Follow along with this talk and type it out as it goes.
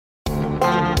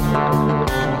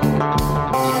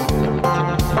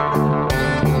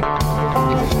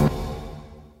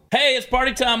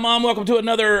party time, Mom. Welcome to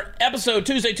another episode.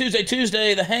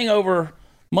 Tuesday. The Hangover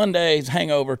Monday's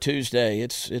Hangover Tuesday.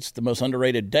 It's the most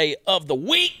underrated day of the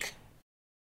week.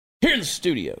 Here in the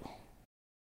studio,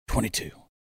 22,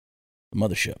 the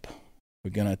mothership.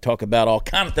 We're going to talk about all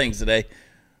kind of things today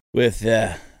with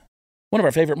one of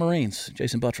our favorite Marines,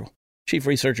 Jason Buttrell. Chief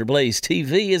Researcher Blaze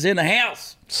TV is in the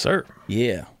house. Sir.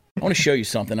 Yeah. I want to show you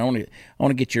something. I want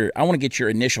to get your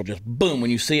initial just boom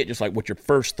when you see it, just like what your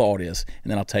first thought is,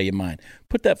 and then I'll tell you mine.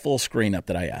 Put that full screen up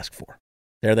that I asked for.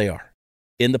 There they are,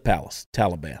 in the palace,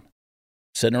 Taliban,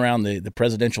 sitting around the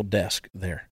presidential desk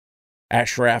there.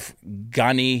 Ashraf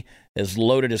Ghani has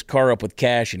loaded his car up with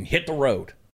cash and hit the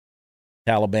road.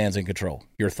 Taliban's in control.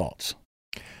 Your thoughts?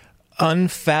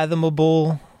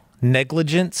 Unfathomable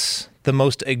negligence, the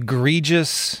most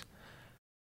egregious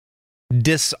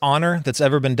dishonor that's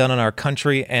ever been done in our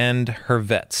country and her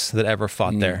vets that ever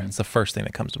fought there. It's the first thing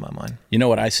that comes to my mind. You know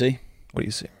what I see? What do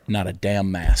you see? Not a damn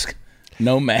mask.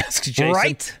 No masks, Jason.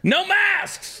 Right? No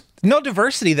masks! No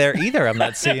diversity there either. I'm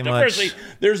not seeing much.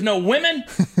 There's no women.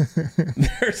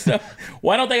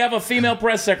 Why don't they have a female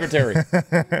press secretary?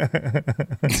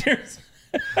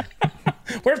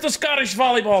 Where's the Scottish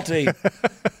volleyball team?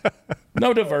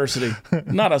 No diversity.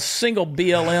 Not a single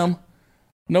BLM.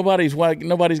 Nobody's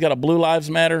got a Blue Lives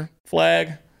Matter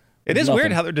flag. It is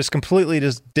weird how they're just completely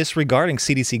disregarding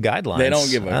CDC guidelines. They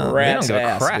don't give a rat's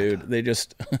ass, dude. They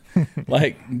just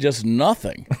just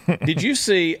nothing. Did you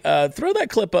see? Throw that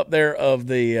clip up there of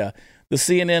the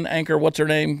CNN anchor. What's her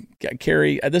name?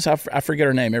 Carrie. I forget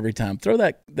her name every time. Throw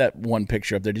that one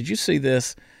picture up there. Did you see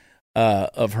this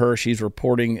of her? She's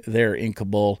reporting there in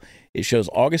Kabul. It shows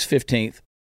August 15th,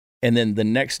 and then the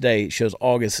next day it shows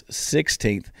August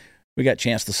 16th. We got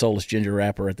Chance the Soulless Ginger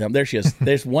Rapper at them. There she is.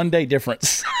 There's 1 day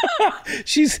difference.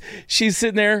 She's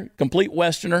sitting there, complete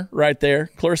Westerner right there.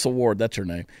 Clarissa Ward, that's her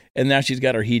name. And now she's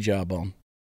got her hijab on.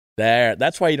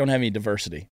 That's why you don't have any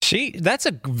diversity. That's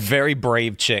a very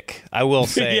brave chick, I will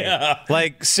say. Yeah.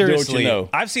 Like, seriously. Don't you know?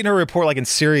 I've seen her report like in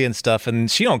Syria and stuff, and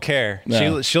she don't care.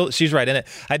 No. She's right in it.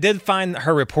 I did find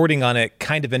her reporting on it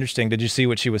kind of interesting. Did you see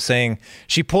what she was saying?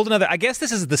 She pulled another, I guess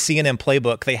this is the CNN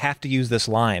playbook. They have to use this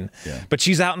line. Yeah. But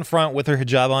she's out in front with her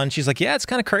hijab on. She's like, yeah, it's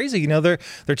kind of crazy. You know, they're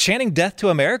chanting death to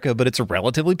America, but it's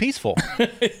relatively peaceful.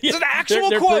 It's an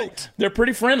actual quote. They're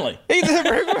pretty friendly.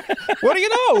 What do you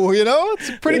know? You know,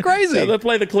 it's pretty crazy. Yeah, let's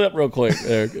play the clip real quick,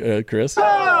 Chris.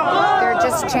 They're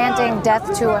just chanting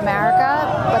death to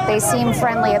America, but they seem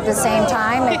friendly at the same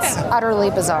time. It's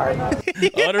utterly bizarre.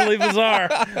 Utterly bizarre.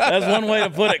 That's one way to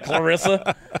put it,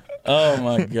 Clarissa. Oh,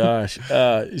 my gosh.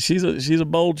 She's a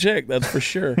bold chick, that's for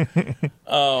sure.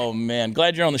 Oh, man.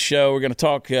 Glad you're on the show. We're going to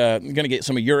talk, we're going to get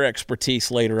some of your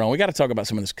expertise later on. We got to talk about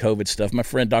some of this COVID stuff. My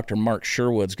friend Dr. Mark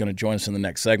Sherwood's going to join us in the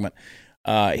next segment.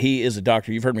 He is a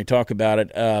doctor. You've heard me talk about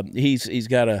it. He's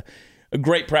got a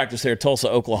great practice there, Tulsa,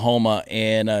 Oklahoma,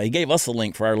 and he gave us the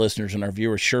link for our listeners and our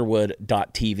viewers,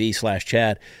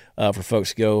 sherwood.tv/Chad, for folks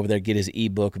to go over there, get his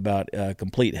ebook about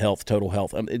complete health, total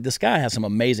health. This guy has some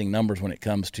amazing numbers when it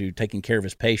comes to taking care of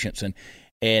his patients, and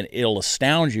it'll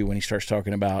astound you when he starts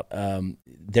talking about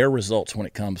their results when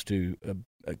it comes to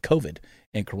COVID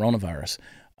and coronavirus.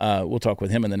 We'll talk with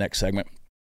him in the next segment.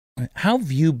 How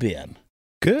have you been?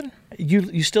 Good.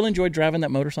 You still enjoy driving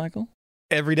that motorcycle?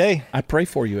 Every day. I pray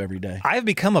for you every day. I've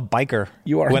become a biker.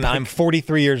 You are when I'm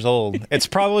 43 years old. It's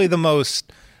probably the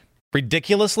most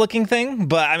ridiculous looking thing,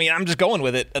 but I mean, I'm just going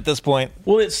with it at this point.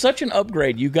 Well, it's such an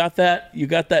upgrade. You got that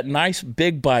nice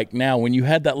big bike now. When you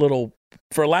had that little,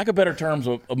 for lack of better terms,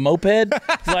 a moped,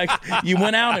 like you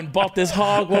went out and bought this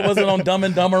hog. What was it on Dumb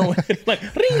and Dumber? Like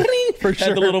ring ring. For sure.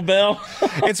 Had the little bell.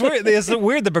 It's weird. It's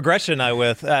weird the progression I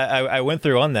went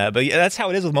through on that, but that's how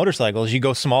it is with motorcycles. You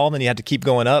go small, and then you have to keep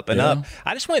going up and up.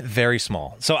 I just went very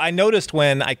small. So I noticed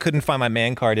when I couldn't find my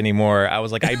man card anymore, I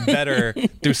was like, I better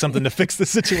do something to fix the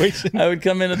situation. I would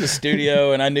come into the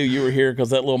studio, and I knew you were here because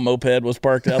that little moped was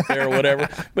parked out there or whatever.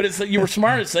 But you were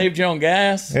smart. It saved you on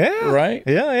gas. Yeah. Right?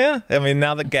 Yeah. I mean,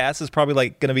 now that gas is probably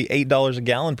like going to be $8 a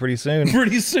gallon pretty soon.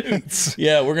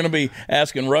 Yeah, we're going to be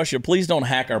asking Russia, please don't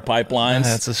hack our pipelines.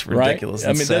 That's just ridiculous.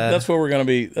 Right? I mean, that's what we're going to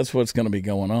be. That's what's going to be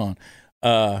going on.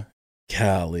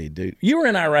 Golly, dude, you were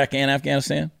in Iraq and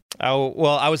Afghanistan.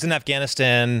 Well, I was in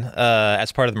Afghanistan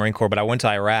as part of the Marine Corps, but I went to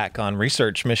Iraq on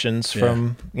research missions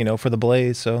for the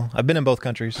Blaze. So I've been in both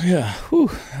countries. Yeah.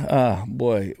 Whew.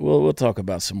 Boy, we'll talk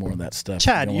about some more of that stuff.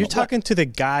 Chad, you're talking to the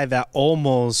guy that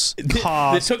almost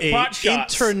caused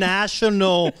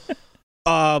international.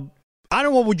 I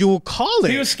don't know what you would call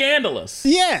it. He was scandalous.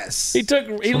 Yes. He took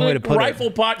rifle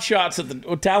pot shots at the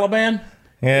Taliban.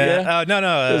 Yeah. No.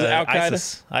 It was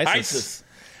Al-Qaeda. ISIS.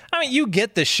 I mean, you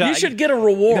get the shot. You should get a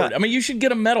reward. I mean, you should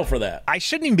get a medal for that. I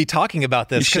shouldn't even be talking about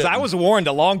this because I was warned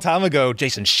a long time ago,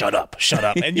 Jason, shut up.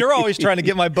 And you're always trying to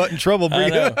get my butt in trouble,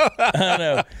 Brito. I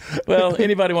know. Well,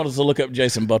 anybody wants to look up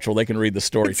Jason Buttrell, they can read the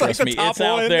story. Trust me, it's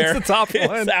out there. It's the top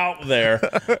one. It's out there.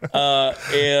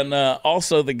 And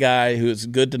also the guy who is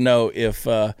good to know if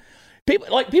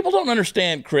people don't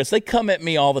understand, Chris. They come at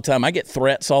me all the time. I get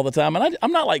threats all the time, and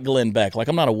I'm not like Glenn Beck. Like,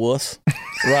 I'm not a wuss,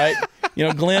 right?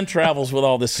 Glenn travels with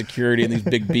all this security and these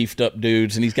big beefed up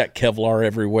dudes, and he's got Kevlar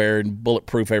everywhere and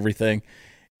bulletproof everything.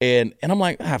 And I'm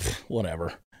like,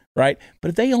 whatever, right? But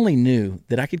if they only knew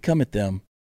that I could come at them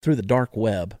through the dark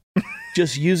web,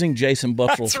 just using Jason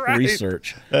Buttrell's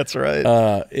research. That's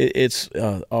right. It's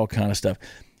all kind of stuff.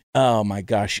 Oh, my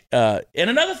gosh. And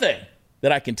another thing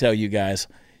that I can tell you guys,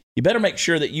 you better make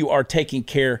sure that you are taking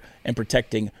care and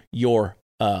protecting your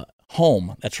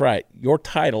home. That's right. Your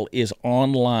title is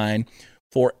online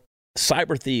for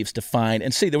cyber thieves to find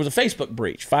and see. There was a Facebook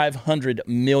breach. 500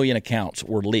 million accounts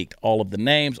were leaked. All of the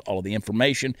names, all of the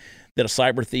information that a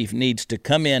cyber thief needs to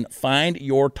come in, find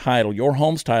your title, your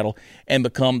home's title, and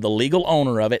become the legal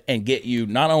owner of it and get you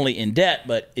not only in debt,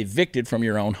 but evicted from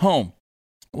your own home.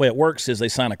 The way it works is they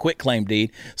sign a quitclaim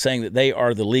deed saying that they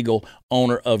are the legal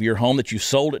owner of your home, that you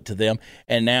sold it to them,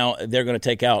 and now they're going to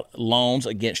take out loans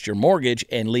against your mortgage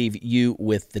and leave you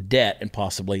with the debt and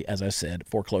possibly, as I said,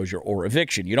 foreclosure or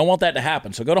eviction. You don't want that to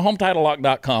happen. So go to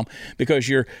HometitleLock.com because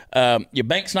your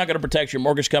bank's not going to protect you, your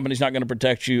mortgage company's not going to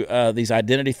protect you, these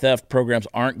identity theft programs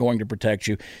aren't going to protect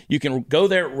you. You can go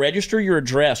there, register your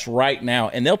address right now,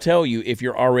 and they'll tell you if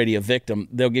you're already a victim.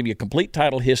 They'll give you a complete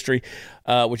title history,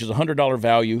 which is a $100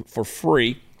 value for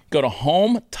free. Go to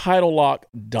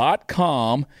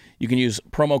HometitleLock.com. You can use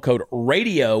promo code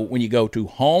RADIO when you go to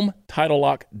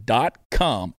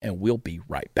HometitleLock.com, and we'll be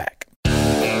right back.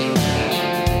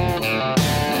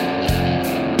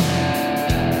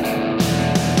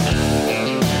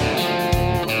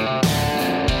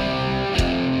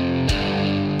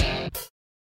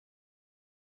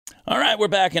 All right, we're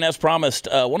back, and as promised,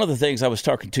 one of the things I was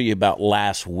talking to you about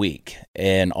last week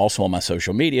and also on my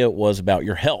social media was about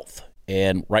your health.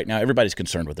 And right now, everybody's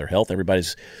concerned with their health.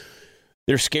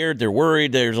 They're scared, they're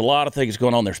worried. There's a lot of things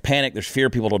going on. There's panic, there's fear.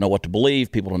 People don't know what to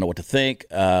believe. People don't know what to think.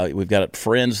 We've got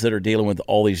friends that are dealing with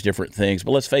all these different things.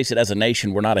 But let's face it, as a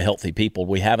nation, we're not a healthy people.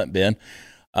 We haven't been.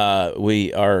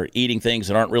 We are eating things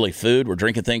that aren't really food. We're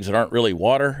drinking things that aren't really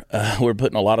water. We're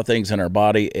putting a lot of things in our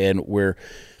body, and we're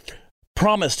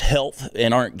promised health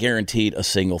and aren't guaranteed a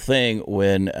single thing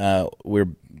when we're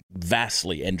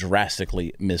vastly and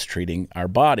drastically mistreating our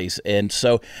bodies. And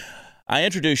so I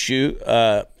introduced you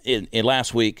in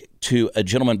last week to a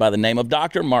gentleman by the name of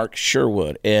Dr. Mark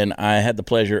Sherwood, and I had the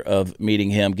pleasure of meeting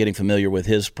him, getting familiar with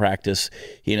his practice.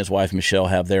 He and his wife, Michelle,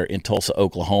 have there in Tulsa,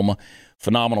 Oklahoma.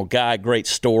 Phenomenal guy, great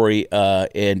story,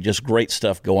 and just great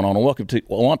stuff going on. I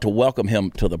want to welcome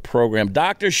him to the program.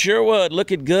 Dr. Sherwood,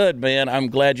 looking good, man. I'm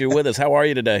glad you're with us. How are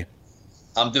you today?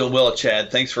 I'm doing well, Chad.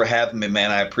 Thanks for having me,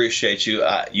 man. I appreciate you.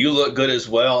 You look good as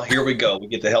well. Here we go. We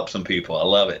get to help some people. I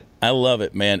love it. I love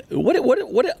it, man. What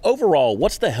overall,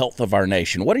 what's the health of our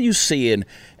nation? What are you seeing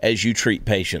as you treat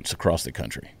patients across the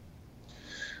country?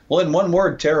 Well, in one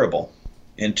word, terrible.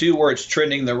 In two words,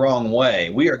 trending the wrong way.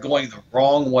 We are going the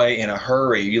wrong way in a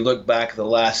hurry. You look back the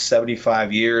last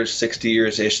 75 years, 60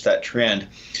 years-ish, that trend.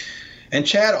 And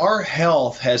Chad, our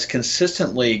health has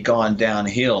consistently gone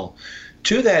downhill.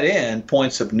 To that end,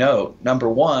 points of note. Number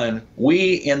one,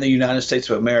 we in the United States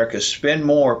of America spend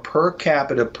more per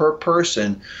capita per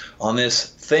person on this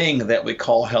thing that we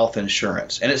call health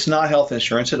insurance. And it's not health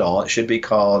insurance at all. It should be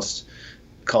called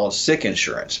sick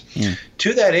insurance.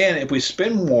 To that end, if we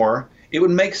spend more, it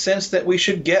would make sense that we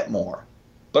should get more.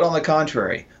 But on the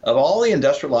contrary, of all the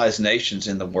industrialized nations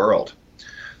in the world,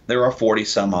 there are 40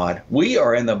 some odd. We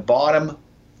are in the bottom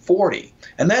 40,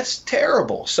 and that's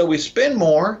terrible. So we spend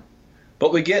more,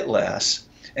 but we get less.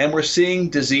 And we're seeing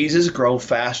diseases grow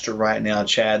faster right now,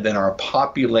 Chad, than our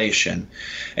population.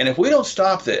 And if we don't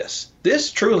stop this,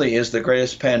 this truly is the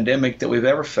greatest pandemic that we've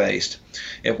ever faced.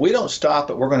 If we don't stop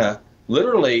it, we're going to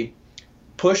literally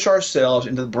push ourselves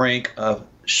into the brink of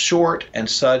short and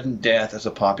sudden death as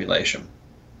a population.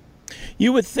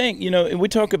 You would think, we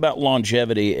talk about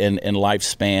longevity and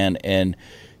lifespan, and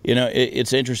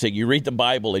it's interesting. You read the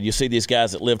Bible and you see these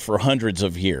guys that lived for hundreds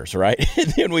of years, right?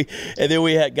 and then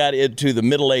we got into the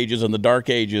Middle Ages and the Dark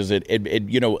Ages, and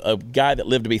a guy that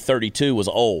lived to be 32 was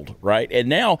old, right? And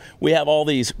now we have all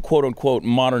these quote unquote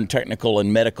modern technical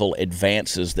and medical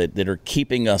advances that are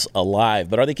keeping us alive.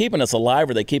 But are they keeping us alive,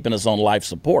 or are they keeping us on life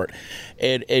support?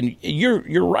 And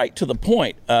you're right to the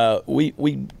point.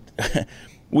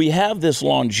 we have this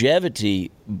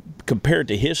longevity compared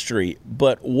to history,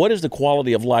 but what is the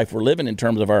quality of life we're living in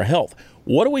terms of our health?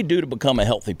 What do we do to become a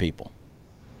healthy people?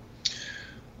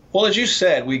 Well, as you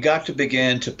said, we got to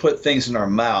begin to put things in our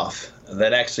mouth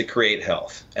that actually create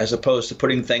health, as opposed to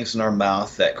putting things in our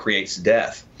mouth that creates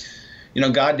death. You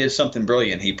know, God did something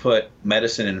brilliant. He put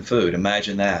medicine in food.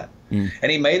 Imagine that.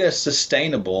 And he made us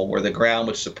sustainable where the ground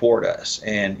would support us.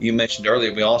 And you mentioned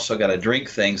earlier, we also got to drink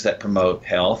things that promote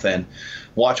health and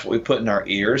watch what we put in our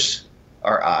ears,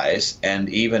 our eyes, and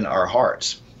even our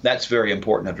hearts. That's very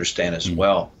important to understand as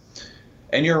well.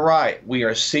 And you're right. We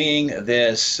are seeing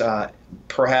this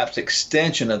perhaps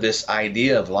extension of this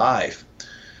idea of life.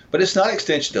 But it's not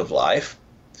extension of life.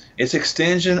 It's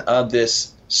extension of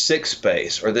this sick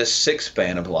space or this sick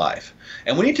span of life.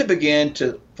 And we need to begin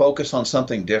to focus on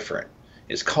something different.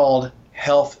 It's called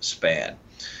health span.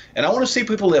 And I want to see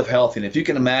people live healthy. And if you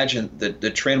can imagine the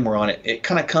trend we're on, it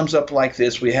kind of comes up like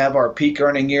this. We have our peak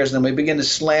earning years, and then we begin to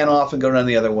slant off and go down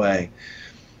the other way.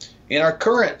 In our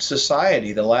current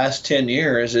society, the last 10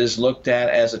 years is looked at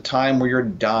as a time where you're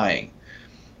dying.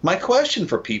 My question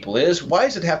for people is, why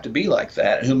does it have to be like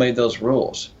that? And who made those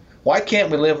rules? Why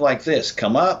can't we live like this?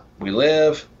 Come up, we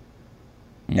live,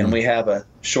 and we have a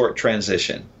short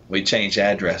transition. We change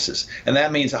addresses. And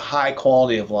that means a high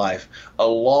quality of life, a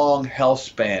long health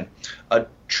span, a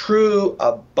true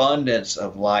abundance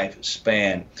of life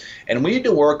span. And we need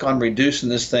to work on reducing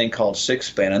this thing called sick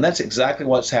span. And that's exactly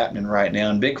what's happening right now.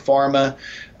 And Big Pharma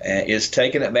is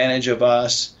taking advantage of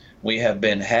us. We have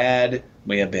been had,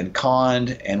 we have been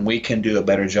conned, and we can do a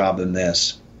better job than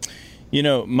this. You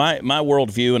know, my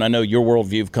worldview, and I know your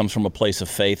worldview comes from a place of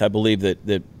faith. I believe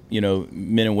that you know,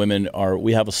 men and women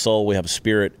we have a soul, we have a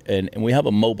spirit, and we have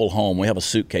a mobile home. We have a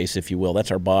suitcase, if you will.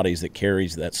 That's our bodies that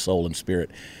carries that soul and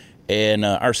spirit. And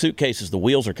our suitcases, the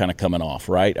wheels are kind of coming off,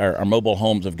 right? Our mobile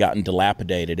homes have gotten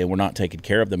dilapidated, and we're not taking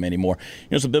care of them anymore. You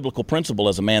know, it's a biblical principle: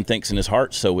 as a man thinks in his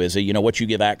heart, so is he. You know, what you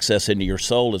give access into your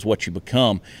soul is what you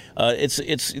become.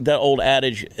 It's that old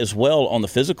adage as well on the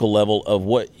physical level of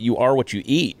what you are, what you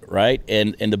eat, right?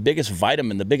 And the biggest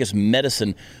vitamin, the biggest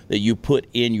medicine that you put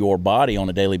in your body on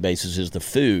a daily basis is the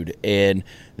food. And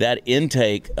that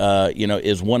intake, you know,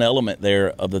 is one element there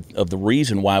of the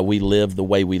reason why we live the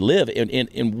way we live.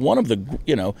 In one of the,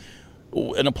 you know,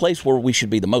 in a place where we should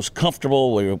be the most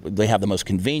comfortable, where they have the most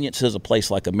conveniences, a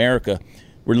place like America,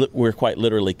 we're quite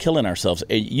literally killing ourselves.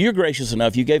 And you're gracious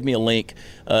enough, you gave me a link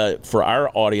for our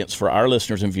audience, for our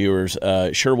listeners and viewers,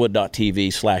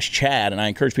 Sherwood.tv/Chad, and I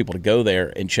encourage people to go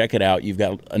there and check it out. You've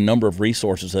got a number of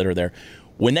resources that are there.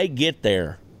 When they get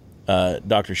there,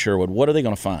 Dr. Sherwood, what are they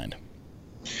going to find?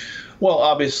 Well,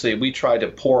 obviously, we try to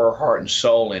pour our heart and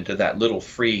soul into that little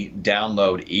free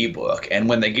download ebook. And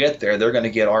when they get there, they're going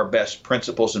to get our best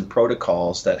principles and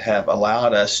protocols that have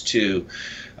allowed us to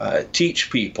teach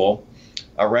people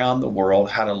around the world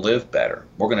how to live better.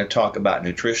 We're going to talk about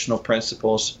nutritional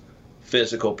principles,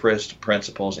 physical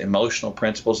principles, emotional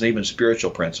principles, and even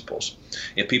spiritual principles.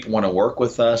 If people want to work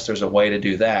with us, there's a way to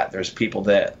do that. There's people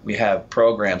that we have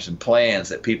programs and plans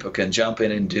that people can jump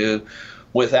in and do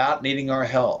without needing our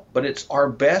help. But it's our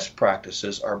best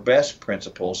practices, our best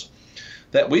principles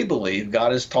that we believe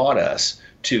God has taught us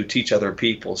to teach other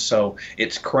people. So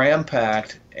it's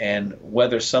cram-packed, and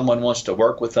whether someone wants to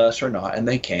work with us or not, and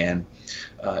they can,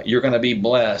 you're going to be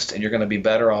blessed and you're going to be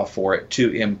better off for it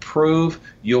to improve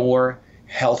your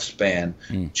health span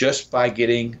just by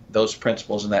getting those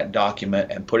principles in that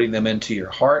document and putting them into your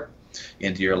heart,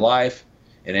 into your life,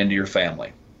 and into your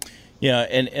family. Yeah,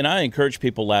 and I encouraged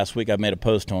people last week. I made a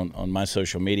post on my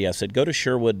social media. I said, go to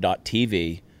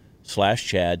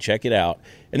Sherwood.tv/Chad, check it out.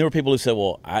 And there were people who said,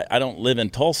 well, I don't live in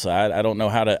Tulsa. I don't know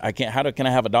how can I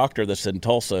have a doctor that's in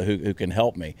Tulsa who can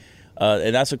help me?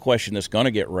 And that's a question that's going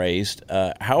to get raised.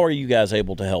 How are you guys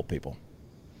able to help people?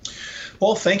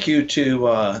 Well, thank you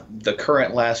to the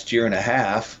current last year and a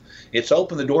half. It's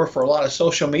opened the door for a lot of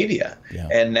social media. Yeah.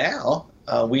 And now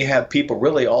we have people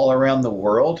really all around the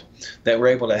world that we're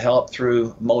able to help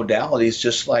through modalities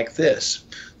just like this,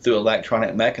 through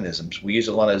electronic mechanisms. We use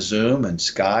a lot of Zoom and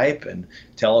Skype and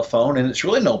telephone, and it's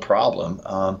really no problem.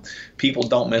 People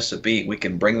don't miss a beat. We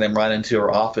can bring them right into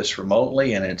our office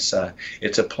remotely, and it's a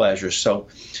pleasure. So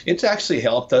it's actually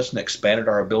helped us and expanded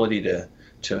our ability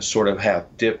to sort of have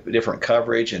different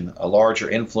coverage and a larger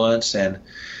influence. And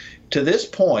to this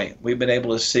point, we've been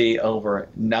able to see over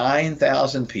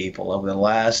 9,000 people over the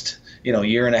last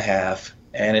year and a half,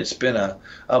 and it's been a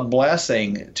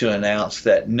blessing to announce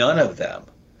that none of them,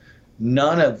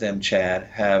 Chad,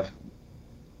 have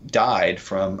died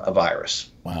from a virus.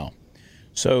 Wow.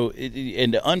 So,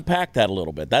 and to unpack that a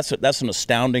little bit, that's an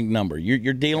astounding number.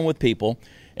 You're dealing with people.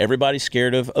 Everybody's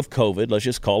scared of COVID. Let's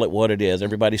just call it what it is.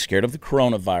 Everybody's scared of the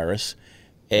coronavirus.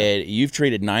 And you've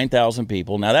treated 9,000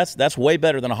 people. Now, that's way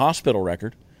better than a hospital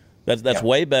record. That's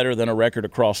way better than a record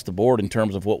across the board in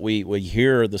terms of what we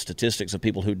hear the statistics of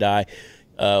people who die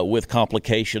with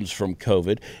complications from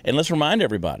COVID. And let's remind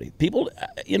everybody, people,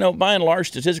 by and large,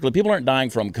 statistically, people aren't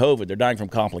dying from COVID. They're dying from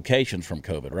complications from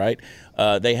COVID, right?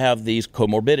 They have these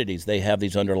comorbidities. They have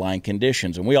these underlying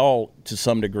conditions. And we all, to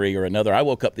some degree or another, I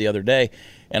woke up the other day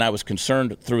and I was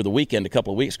concerned through the weekend a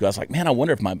couple of weeks ago. I was like, man, I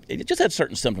wonder if it just had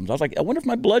certain symptoms. I was like, I wonder if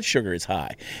my blood sugar is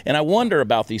high. And I wonder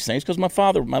about these things because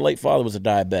my late father was a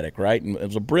diabetic, right? And it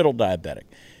was a brittle diabetic.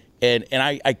 And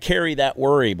I carry that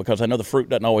worry because I know the fruit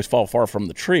doesn't always fall far from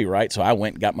the tree, right? So I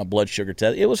went and got my blood sugar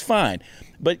test. It was fine.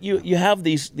 But you have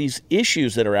these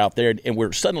issues that are out there, and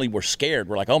we're scared.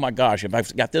 We're like, oh, my gosh, if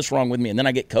I've got this wrong with me and then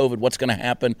I get COVID, what's going to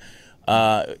happen?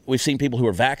 We've seen people who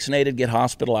are vaccinated get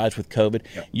hospitalized with COVID.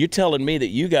 Yep. You're telling me that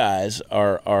you guys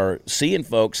are seeing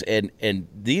folks, and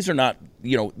these are not,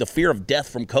 the fear of death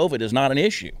from COVID is not an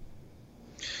issue.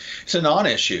 It's a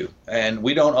non-issue, and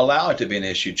we don't allow it to be an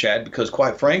issue, Chad, because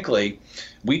quite frankly,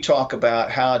 we talk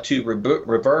about how to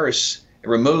reverse,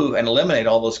 remove, and eliminate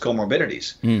all those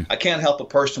comorbidities. I can't help a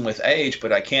person with age,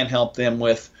 but I can help them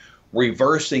with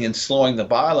reversing and slowing the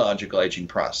biological aging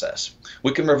process.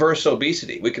 We can reverse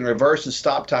obesity. We can reverse and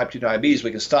stop type 2 diabetes.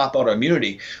 We can stop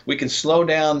autoimmunity. We can slow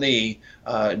down the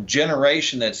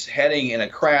generation that's heading in a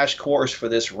crash course for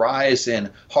this rise in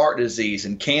heart disease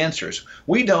and cancers.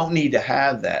 We don't need to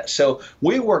have that. So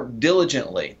we work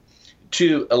diligently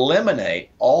to eliminate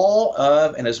all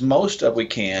of, and as most of we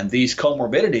can, these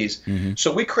comorbidities. Mm-hmm.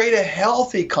 So we create a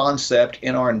healthy concept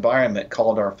in our environment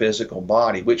called our physical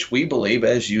body, which we believe,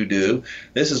 as you do,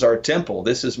 this is our temple.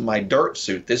 This is my dirt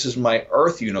suit. This is my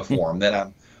earth uniform that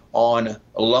I'm on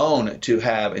loan to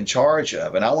have in charge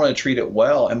of. And I want to treat it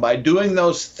well. And by doing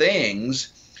those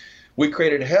things, we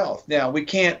created health. Now, we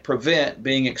can't prevent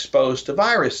being exposed to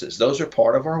viruses. Those are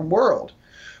part of our world.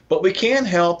 But we can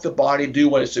help the body do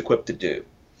what it's equipped to do,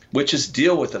 which is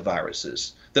deal with the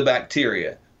viruses, the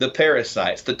bacteria, the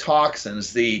parasites, the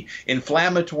toxins, the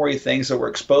inflammatory things that we're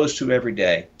exposed to every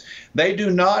day. They do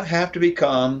not have to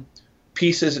become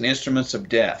pieces and instruments of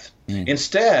death.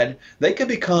 Instead, they can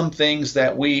become things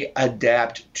that we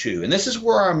adapt to. And this is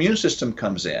where our immune system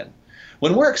comes in.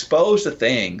 When we're exposed to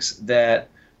things that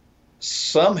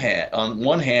on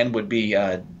one hand would be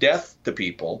death to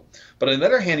people, but on the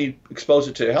other hand, you expose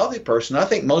it to a healthy person, I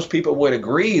think most people would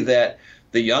agree that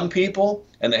the young people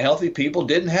and the healthy people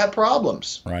didn't have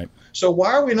problems. Right. So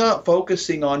why are we not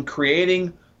focusing on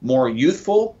creating more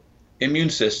youthful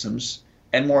immune systems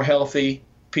and more healthy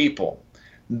people?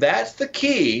 That's the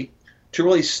key to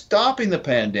really stopping the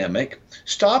pandemic,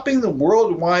 stopping the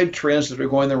worldwide trends that are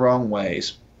going the wrong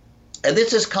ways. And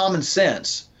this is common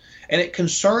sense. And it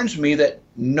concerns me that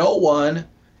no one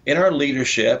in our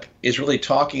leadership is really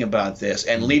talking about this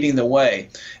and leading the way.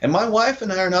 And my wife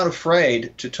and I are not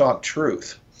afraid to talk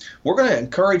truth. We're going to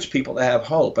encourage people to have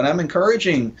hope. And I'm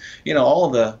encouraging,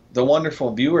 all of the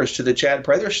wonderful viewers to the Chad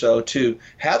Prather Show to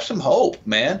have some hope,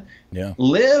 man. Yeah.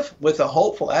 Live with a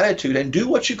hopeful attitude and do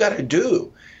what you got to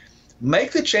do.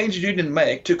 Make the changes you didn't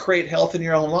make to create health in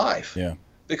your own life. Yeah.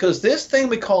 Because this thing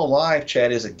we call life,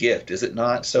 Chad, is a gift, is it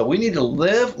not? So we need to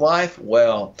live life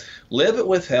well, live it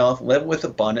with health, live it with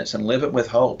abundance, and live it with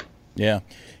hope. Yeah.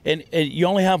 And you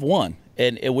only have one.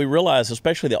 And we realize,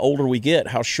 especially the older we get,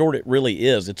 how short it really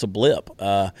is. It's a blip.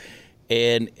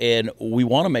 And we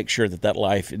want to make sure that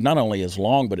life not only is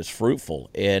long, but it's fruitful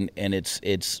and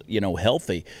it's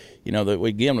healthy. That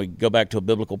we go back to a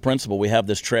biblical principle. We have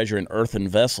this treasure in earthen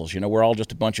vessels. We're all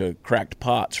just a bunch of cracked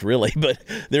pots, really, but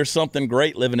there's something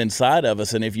great living inside of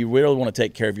us. And if you really want to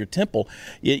take care of your temple,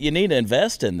 you need to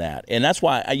invest in that. And that's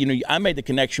why I made the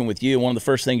connection with you. One of the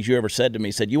first things you ever said to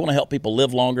me said, "You want to help people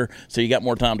live longer, so you got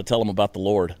more time to tell them about the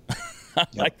Lord." I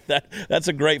like that. That's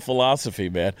a great philosophy,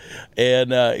 man.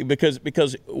 And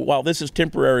because while this is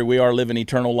temporary, we are living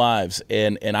eternal lives.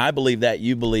 And I believe that.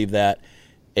 You believe that.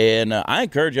 And I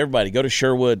encourage everybody to go to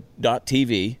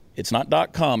Sherwood.tv. It's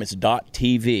not .com. It's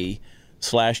 .tv/Chad.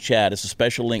 It's a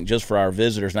special link just for our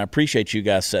visitors. And I appreciate you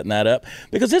guys setting that up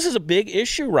because this is a big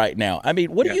issue right now. I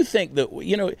mean, what do you think that,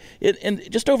 and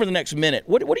just over the next minute,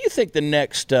 what do you think the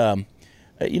next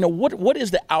what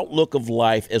is the outlook of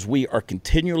life as we are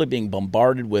continually being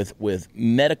bombarded with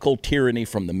medical tyranny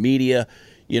from the media?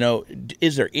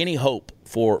 Is there any hope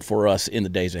for us in the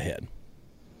days ahead?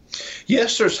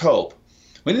 Yes, there's hope.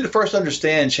 We need to first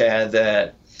understand, Chad,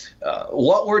 that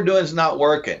what we're doing is not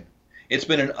working. It's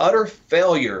been an utter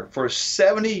failure for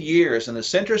 70 years, and the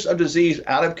Centers of Disease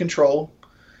out of control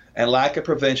and lack of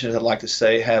prevention, as I'd like to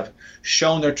say, have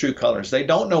shown their true colors. They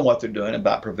don't know what they're doing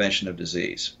about prevention of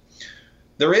disease.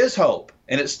 There is hope,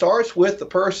 and it starts with the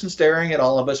person staring at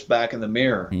all of us back in the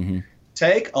mirror. Mm-hmm.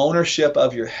 Take ownership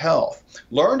of your health.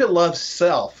 Learn to love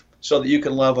self so that you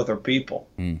can love other people.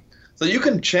 So you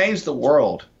can change the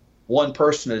world one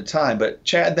person at a time. But,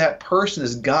 Chad, that person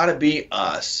has got to be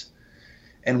us.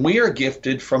 And we are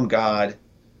gifted from God.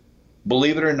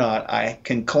 Believe it or not, I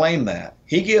can claim that.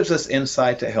 He gives us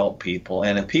insight to help people.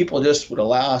 And if people just would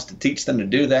allow us to teach them to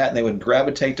do that and they would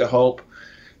gravitate to hope,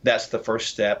 that's the first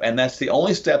step. And that's the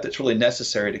only step that's really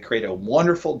necessary to create a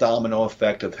wonderful domino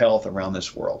effect of health around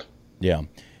this world. Yeah.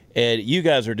 And you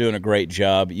guys are doing a great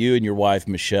job. You and your wife,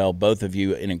 Michelle, both of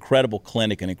you, an incredible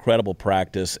clinic, an incredible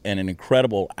practice, and an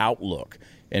incredible outlook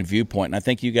and viewpoint. And I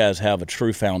think you guys have a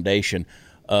true foundation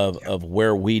of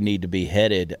where we need to be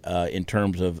headed in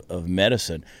terms of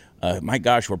medicine. My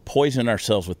gosh, we're poisoning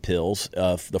ourselves with pills.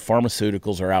 The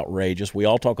pharmaceuticals are outrageous. We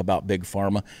all talk about big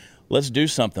pharma. Let's do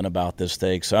something about this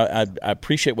thing. So I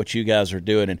appreciate what you guys are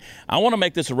doing. And I want to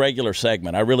make this a regular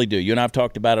segment. I really do. You and I have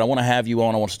talked about it. I want to have you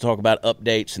on. I want us to talk about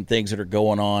updates and things that are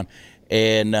going on.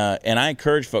 And I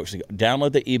encourage folks to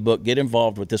download the ebook, get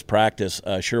involved with this practice,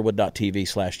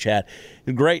 Sherwood.tv/chat.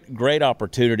 Great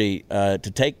opportunity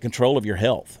to take control of your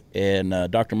health.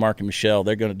 And Dr. Mark and Michelle,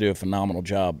 they're going to do a phenomenal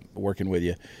job working with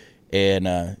you.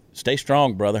 And stay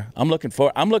strong, brother. I'm looking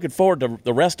forward to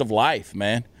the rest of life,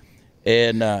 man.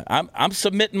 And I'm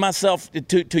submitting myself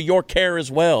to your care as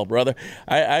well, brother.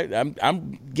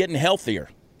 I'm getting healthier.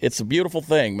 It's a beautiful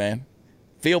thing, man.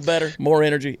 Feel better, more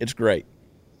energy. It's great.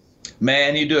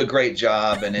 Man, you do a great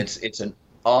job, and it's an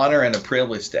honor and a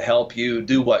privilege to help you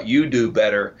do what you do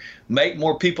better. Make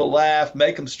more people laugh,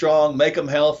 make them strong, make them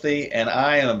healthy, and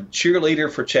I am a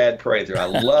cheerleader for Chad Prather. I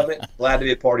love it. Glad to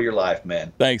be a part of your life,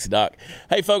 man. Thanks, Doc.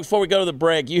 Hey, folks, before we go to the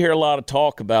break, you hear a lot of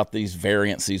talk about these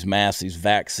variants, these masks, these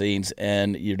vaccines,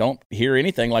 and you don't hear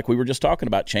anything like we were just talking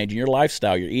about, changing your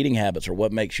lifestyle, your eating habits, or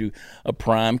what makes you a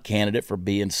prime candidate for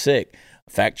being sick.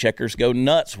 Fact checkers go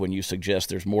nuts when you suggest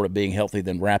there's more to being healthy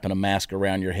than wrapping a mask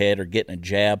around your head or getting a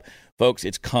jab. Folks,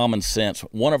 it's common sense.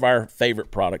 One of our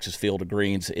favorite products is Field of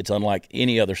Greens. It's unlike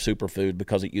any other superfood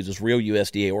because it uses real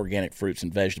USDA organic fruits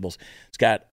and vegetables. It's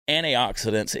got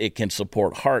antioxidants. It can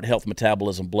support heart health,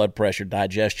 metabolism, blood pressure,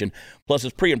 digestion. Plus,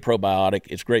 it's pre and probiotic.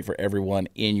 It's great for everyone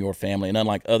in your family. And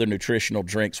unlike other nutritional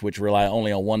drinks, which rely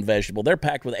only on one vegetable, they're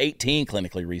packed with 18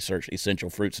 clinically researched essential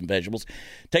fruits and vegetables.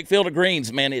 Take Field of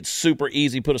Greens, man. It's super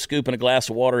easy. Put a scoop in a glass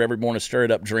of water every morning, stir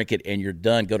it up, drink it, and you're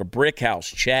done. Go to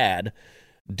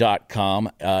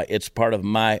BrickHouseChad.com. It's part of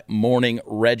my morning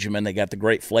regimen. They got the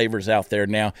great flavors out there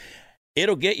now.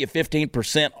 It'll get you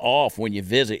 15% off when you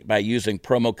visit by using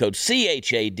promo code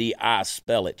CHAD. I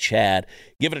spell it Chad.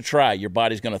 Give it a try. Your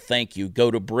body's going to thank you. Go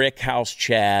to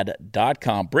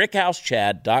BrickHouseChad.com.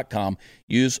 BrickHouseChad.com.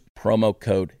 Use promo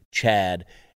code Chad,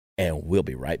 and we'll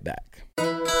be right back.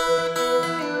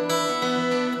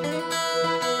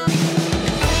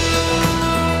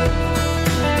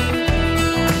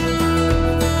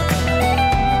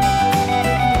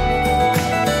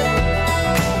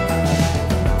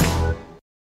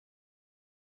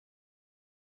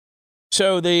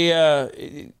 So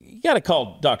you got to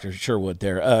call Dr. Sherwood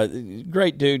there.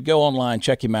 Great dude. Go online,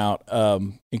 check him out.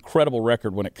 Incredible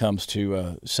record when it comes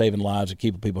to saving lives and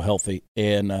keeping people healthy.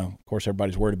 And, of course,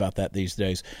 everybody's worried about that these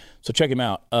days. So check him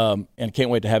out, and can't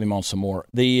wait to have him on some more.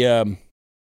 The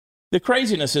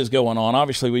craziness is going on.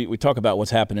 Obviously, we talk about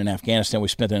what's happened in Afghanistan. We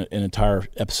spent an entire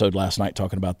episode last night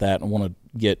talking about that, and I want to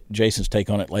get Jason's take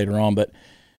on it later on. But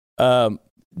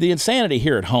the insanity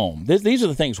here at home, these are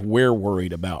the things we're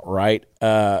worried about, right?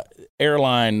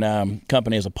 Airline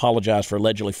company has apologized for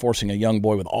allegedly forcing a young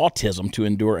boy with autism to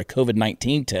endure a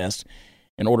COVID-19 test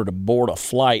in order to board a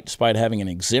flight despite having an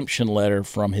exemption letter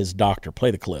from his doctor.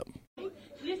 Play the clip.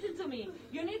 Listen to me.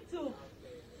 You need to...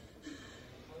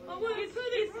 Oh, well, you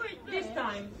put it right this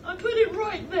time. I put it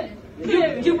right there.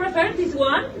 You prefer this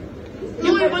one?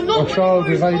 A child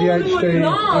with ADHD and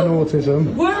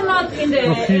autism We're not in the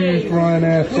refused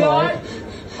Ryanair flight,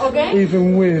 okay?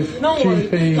 even with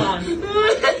GP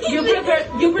you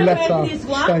prefer letter this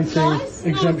one?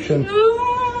 stating exemption.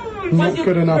 Not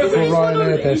good enough for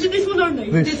Ryanair desk.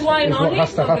 This is what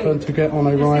has to happen to get on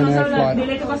a Ryanair flight.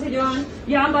 A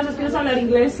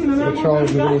child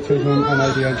with autism and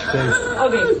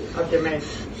ADHD. Okay, man.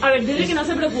 A ver, dile que no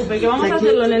se preocupe, que vamos a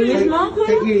hacerlo en el mismo.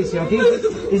 Take it easy, okay?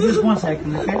 It's just 1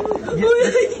 second, okay?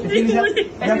 The thing is that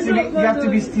you have to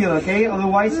be still, okay?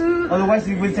 Otherwise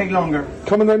it will take longer.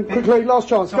 Come on then, quickly, last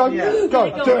chance. Go,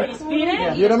 go, do it.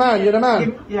 Respire. You're the man, you're the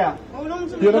man. Yeah.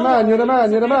 You're the man, you're the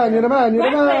man, you're the man, you're the man,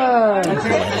 you're the man.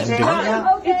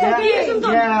 Yeah,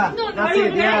 that's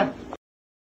it, yeah.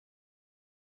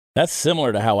 That's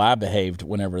similar to how I behaved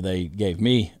whenever they gave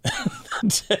me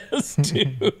the test,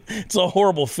 too. It's a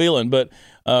horrible feeling, but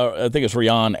I think it's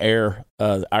Rian Air,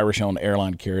 Irish-owned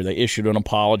airline carrier. They issued an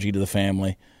apology to the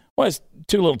family. Well, it's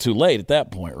too little too late at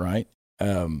that point, right?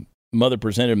 Mother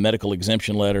presented a medical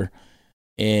exemption letter,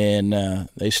 and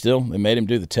they made him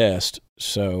do the test.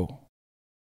 So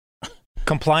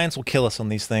Compliance will kill us on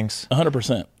these things.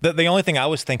 100%. The only thing I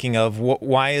was thinking of,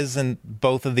 why isn't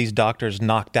both of these doctors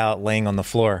knocked out laying on the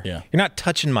floor? Yeah. You're not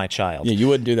touching my child. Yeah, you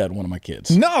wouldn't do that to one of my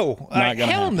kids. No. Not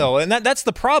gonna hell happen. no. And that's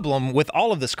the problem with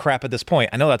all of this crap at this point.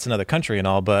 I know that's another country and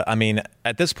all, but I mean,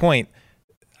 at this point,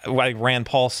 like Rand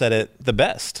Paul said it the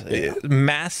best. Yeah.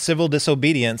 Mass civil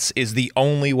disobedience is the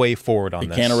only way forward on You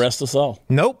this. can't arrest us all.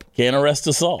 Nope. Can't arrest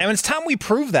us all. And it's time we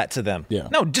prove that to them. Yeah.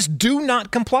 No, just do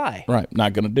not comply. Right.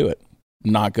 Not going to do it.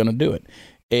 Not going to do it.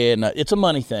 And it's a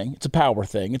money thing. It's a power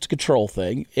thing. It's a control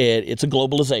thing. It's a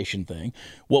globalization thing.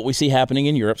 What we see happening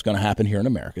in Europe is going to happen here in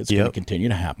America. It's going to continue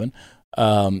to happen.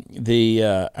 I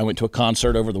went to a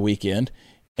concert over the weekend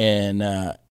and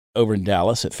over in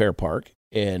Dallas at Fair Park,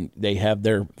 and they have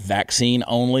their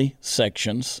vaccine-only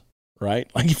sections, right?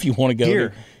 Like if you want to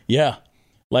go Here.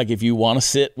 Like if you want to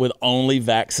sit with only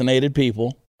vaccinated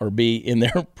people or be in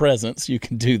their presence, you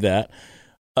can do that.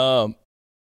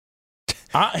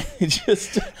 I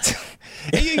just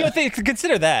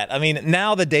consider that. I mean,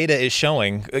 now the data is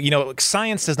showing.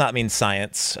 Science does not mean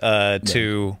science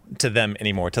to them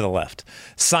anymore. To the left,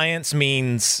 science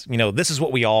means this is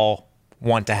what we all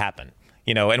want to happen.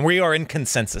 And we are in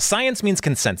consensus. Science means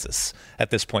consensus at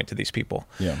this point to these people.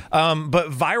 Yeah.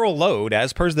 But viral load,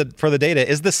 as per the data,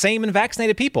 is the same in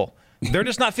vaccinated people. They're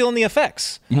just not feeling the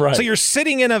effects. Right. So you're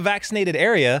sitting in a vaccinated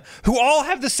area who all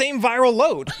have the same viral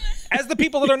load as the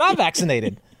people that are not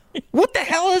vaccinated. What the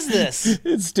hell is this?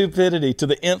 It's stupidity to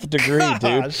the nth degree,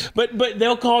 dude. But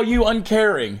they'll call you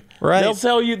uncaring. Right. They'll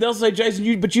say,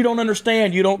 Jason, but you don't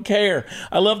understand. You don't care.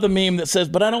 I love the meme that says,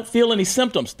 but I don't feel any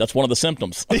symptoms. That's one of the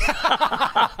symptoms. It's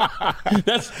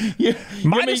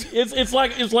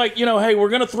like, hey, we're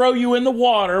going to throw you in the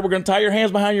water. We're going to tie your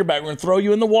hands behind your back. We're going to throw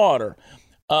you in the water.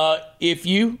 If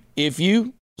you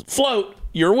float,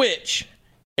 you're a witch,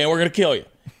 and we're going to kill you.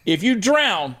 If you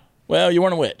drown, well, you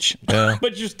weren't a witch,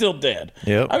 but you're still dead.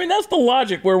 Yep. I mean, that's the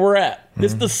logic where we're at.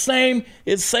 It's the same.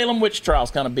 It's Salem witch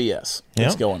trials kind of BS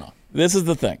that's going on. This is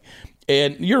the thing.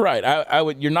 And you're right.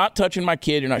 You're not touching my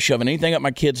kid. You're not shoving anything up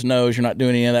my kid's nose. You're not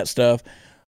doing any of that stuff.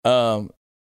 Look.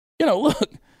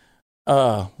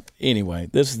 Anyway,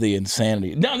 this is the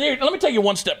insanity. Now, let me take you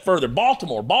one step further.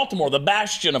 Baltimore, the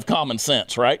bastion of common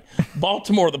sense, right?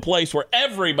 Baltimore, the place where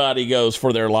everybody goes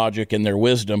for their logic and their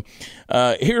wisdom.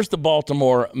 Here's the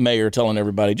Baltimore mayor telling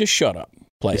everybody, just shut up.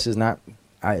 This is not.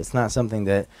 It's not something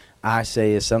that I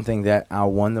say. It's something that our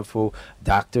wonderful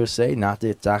doctors say, not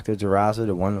the Dr. Duraza,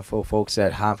 the wonderful folks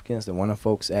at Hopkins, the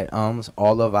wonderful folks at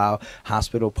all of our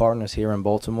hospital partners here in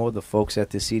Baltimore, the folks at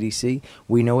the CDC.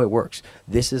 We know it works.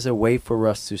 This is a way for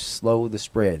us to slow the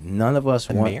spread. None of us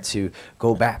want to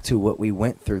go back to what we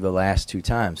went through the last 2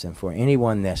 times. And for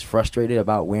anyone that's frustrated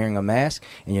about wearing a mask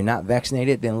and you're not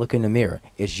vaccinated, then look in the mirror.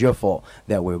 It's your fault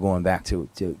that we're going back to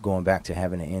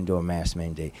having an indoor mask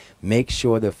mandate. Make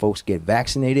sure that folks get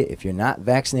vaccinated. If you're not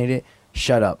vaccinated,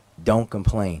 shut up. Don't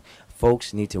complain.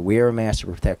 Folks need to wear a mask to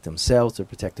protect themselves, to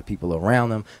protect the people around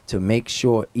them, to make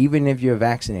sure, even if you're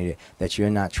vaccinated, that you're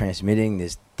not transmitting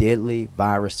this deadly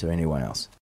virus to anyone else.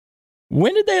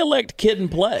 When did they elect Kid and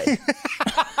Play?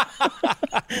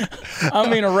 I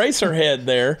mean, Eraserhead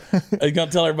there is going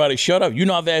to tell everybody, shut up. You're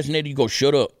not vaccinated, you go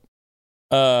shut up.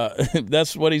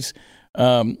 That's what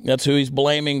that's who he's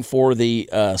blaming for the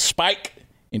spike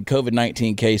in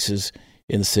COVID-19 cases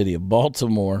in the city of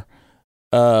Baltimore.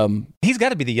 He's got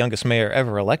to be the youngest mayor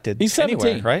ever elected. He's 17,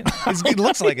 anywhere, right? He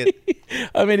looks like it.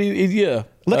 I mean, yeah.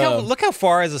 Look how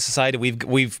far as a society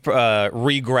we've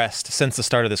regressed since the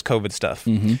start of this COVID stuff.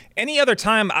 Mm-hmm. Any other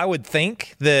time, I would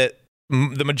think that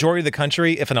the majority of the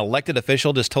country, if an elected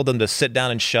official just told them to sit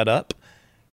down and shut up,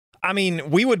 I mean,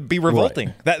 we would be revolting.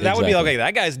 Right. That would be okay.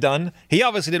 That guy's done. He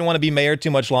obviously didn't want to be mayor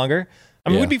too much longer. I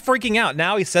mean, we'd be freaking out.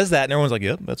 Now he says that, and everyone's like,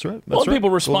 yep, that's right. Well,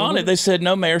 people responded. They said,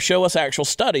 no, Mayor, show us actual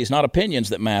studies, not opinions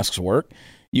that masks work.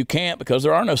 You can't, because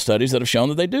there are no studies that have shown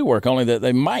that they do work, only that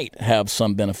they might have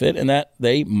some benefit and that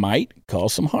they might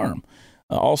cause some harm.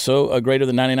 Also, a greater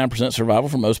than 99% survival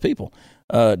for most people.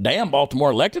 Damn,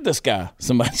 Baltimore elected this guy,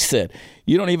 somebody said.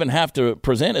 You don't even have to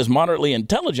present as moderately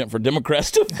intelligent for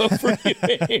Democrats to vote for you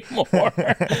anymore.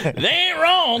 They ain't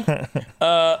wrong.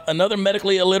 Another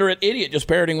medically illiterate idiot just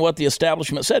parroting what the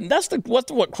establishment said. And that's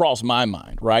what crossed my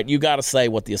mind, right? You got to say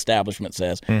what the establishment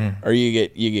says, or you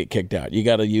get kicked out. You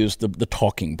got to use the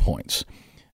talking points.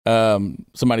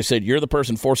 Somebody said, you're the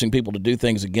person forcing people to do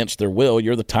things against their will.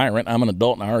 You're the tyrant. I'm an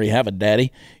adult and I already have a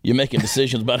daddy. You're making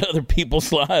decisions about other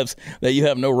people's lives that you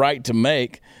have no right to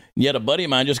make. Yet a buddy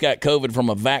of mine just got COVID from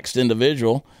a vaxxed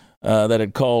individual that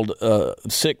had called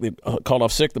off sick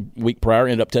the week prior,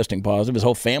 ended up testing positive. His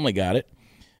whole family got it.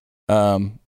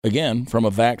 Again, from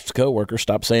a vaxxed coworker.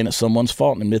 Stop saying it's someone's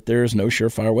fault and admit there is no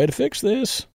surefire way to fix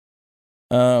this.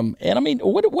 And I mean,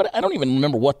 what I don't even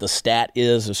remember what the stat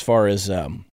is as far as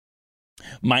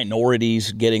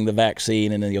minorities getting the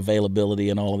vaccine and the availability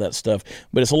and all of that stuff,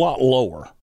 but it's a lot lower,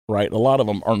 right? A lot of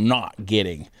them are not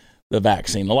getting the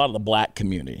vaccine. A lot of the black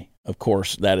community, of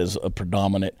course, that is a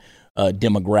predominant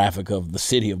demographic of the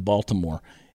city of Baltimore.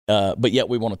 But yet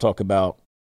we want to talk about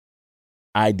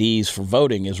IDs for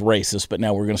voting is racist, but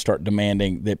now we're going to start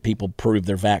demanding that people prove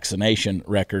their vaccination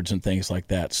records and things like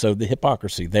that. So the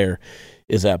hypocrisy there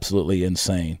is absolutely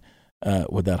insane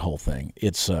with that whole thing.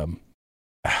 It's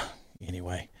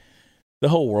anyway, the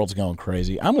whole world's going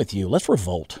crazy. I'm with you. Let's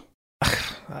revolt.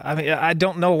 I mean, I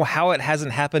don't know how it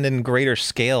hasn't happened in greater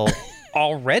scale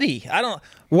already.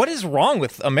 What is wrong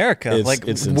with America?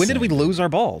 It's when did we lose our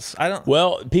balls?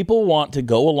 Well, people want to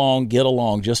go along, get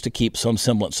along just to keep some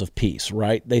semblance of peace,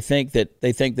 right? They think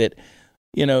that,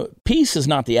 you know, peace is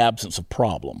not the absence of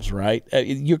problems, right?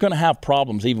 You're going to have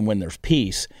problems even when there's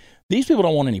peace. These people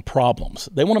don't want any problems.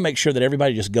 They want to make sure that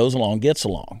everybody just goes along, gets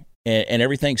along, and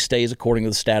everything stays according to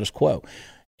the status quo.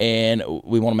 And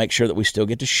we want to make sure that we still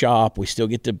get to shop, we still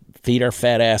get to feed our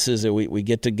fat asses, and we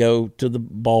get to go to the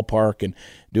ballpark and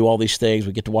do all these things.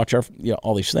 We get to watch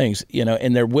all these things,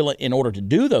 and they're willing, in order to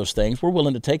do those things, we're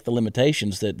willing to take the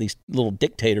limitations that these little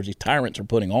dictators, these tyrants are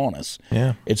putting on us.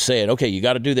 Yeah. It's saying, okay, you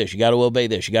got to do this, you got to obey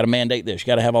this, you got to mandate this, you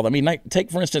got to have all that. I mean, take,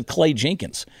 for instance, Clay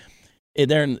Jenkins.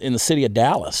 There in the city of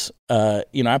Dallas,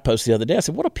 I posted the other day, I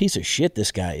said, what a piece of shit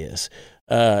this guy is.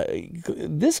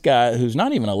 This guy who's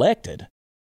not even elected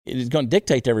is going to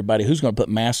dictate to everybody who's going to put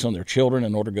masks on their children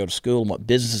in order to go to school and what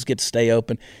businesses get to stay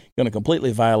open, going to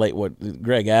completely violate what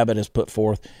Greg Abbott has put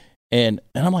forth. And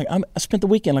I'm like, I spent the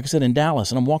weekend, like I said, in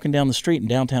Dallas, and I'm walking down the street in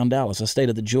downtown Dallas. I stayed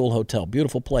at the Jewel Hotel,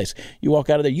 beautiful place. You walk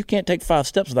out of there, you can't take 5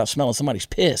 steps without smelling somebody's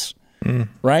piss.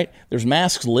 Right? There's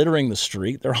masks littering the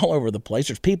street. They're all over the place.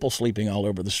 There's people sleeping all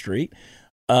over the street.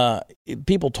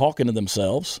 People talking to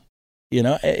themselves.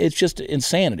 It's just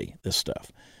insanity, this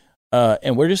stuff.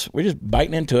 And we're just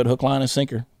biting into it, hook, line, and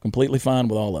sinker. Completely fine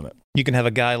with all of it. You can have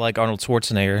a guy like Arnold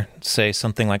Schwarzenegger say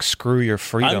something like, screw your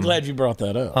freedom. I'm glad you brought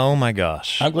that up. Oh, my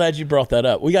gosh. I'm glad you brought that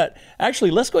up.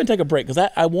 Let's go ahead and take a break, because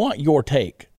I want your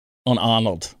take on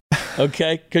Arnold.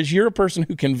 Okay? Because you're a person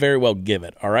who can very well give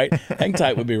it, all right? Hang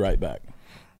tight. We'll be right back.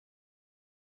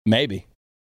 Maybe.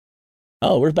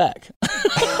 Oh, we're back.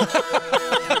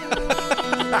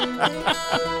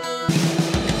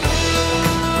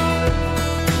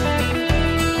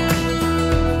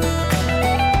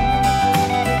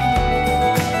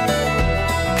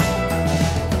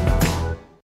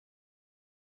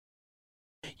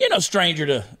 Stranger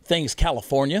to things,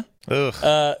 California.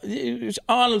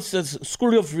 Arnold says,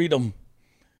 screw your freedom.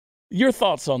 Your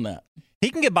thoughts on that?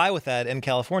 He can get by with that in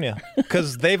California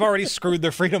because they've already screwed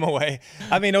their freedom away.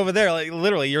 I mean, over there, like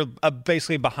literally, you're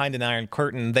basically behind an iron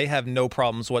curtain. They have no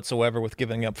problems whatsoever with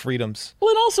giving up freedoms.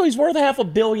 Well, and also, he's worth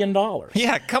 $500 million.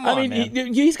 Yeah, come on,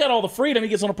 man. He's got all the freedom. He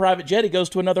gets on a private jet. He goes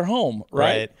to another home,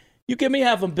 right? You give me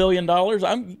 $500 million,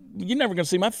 you're never going to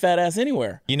see my fat ass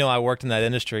anywhere. I worked in that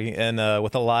industry, and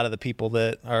with a lot of the people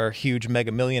that are huge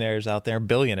mega millionaires out there,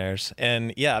 billionaires.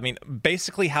 And yeah, I mean,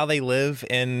 basically how they live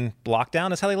in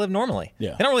lockdown is how they live normally.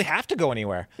 Yeah. They don't really have to go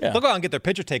anywhere. Yeah. They'll go out and get their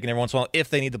picture taken every once in a while if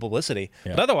they need the publicity.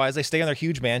 Yeah. But otherwise, they stay in their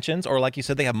huge mansions, or like you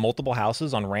said, they have multiple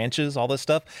houses on ranches, all this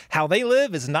stuff. How they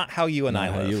live is not how you and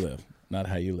I live. Not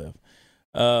how you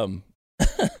live.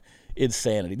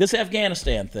 Insanity. This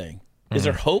Afghanistan thing, is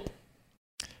there hope?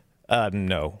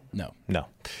 No.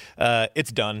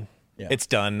 It's done. Yeah. It's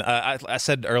done. I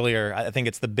said earlier, I think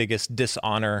it's the biggest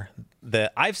dishonor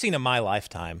that I've seen in my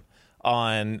lifetime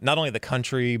on not only the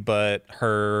country, but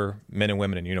her men and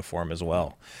women in uniform as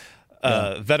well.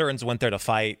 Veterans went there to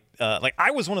fight.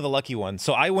 I was one of the lucky ones.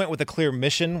 So I went with a clear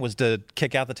mission, was to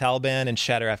kick out the Taliban and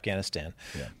shatter Afghanistan.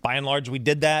 Yeah. By and large, we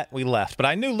did that. We left. But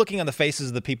I knew, looking on the faces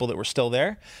of the people that were still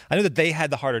there, I knew that they had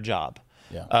the harder job.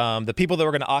 The people that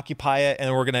were going to occupy it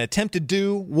and were going to attempt to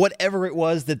do whatever it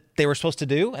was that they were supposed to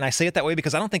do. And I say it that way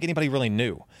because I don't think anybody really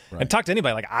knew. And talk to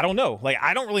anybody, like, I don't know. Like,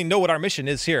 I don't really know what our mission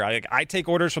is here. I take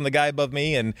orders from the guy above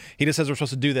me, and he just says we're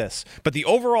supposed to do this. But the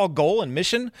overall goal and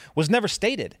mission was never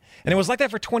stated. And it was like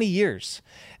that for 20 years.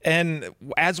 And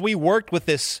as we worked with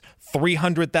this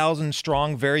 300,000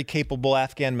 strong, very capable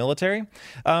Afghan military,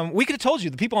 we could have told you,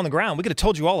 the people on the ground, we could have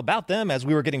told you all about them as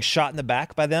we were getting shot in the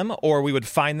back by them, or we would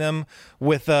find them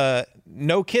with,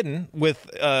 no kidding, with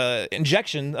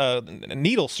injection,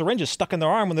 needles, syringes stuck in their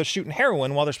arm when they're shooting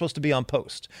heroin while they're supposed to be on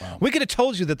post. Wow. We could have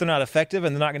told you that they're not effective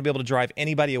and they're not going to be able to drive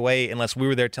anybody away unless we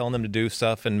were there telling them to do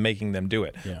stuff and making them do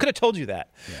it. Yeah. Could have told you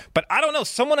that. Yeah. But I don't know,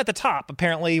 someone at the top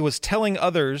apparently was telling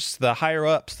others, the higher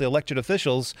ups, the elected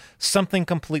officials, something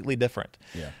completely different.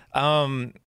 Yeah.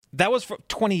 That was for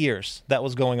 20 years that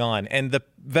was going on. And the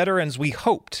veterans, we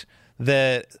hoped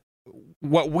that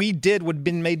what we did would have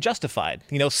been made justified.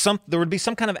 You know, there would be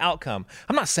some kind of outcome.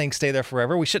 I'm not saying stay there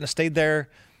forever. We shouldn't have stayed there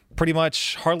pretty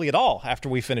much hardly at all after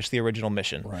we finished the original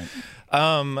mission.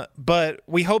 Right. But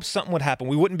we hoped something would happen.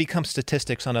 We wouldn't become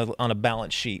statistics on a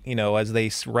balance sheet, you know, as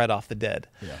they read off the dead.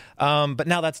 Yeah. But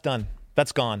now that's done.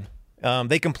 That's gone.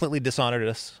 They completely dishonored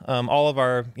us. All of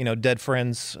our, you know, dead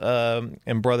friends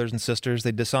and brothers and sisters,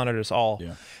 they dishonored us all.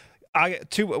 Yeah.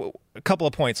 A couple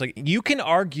of points. Like, you can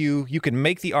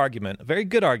make the argument, a very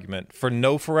good argument, for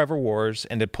no forever wars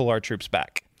and to pull our troops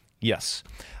back. Yes.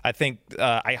 I think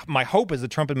my hope is the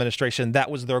Trump administration, that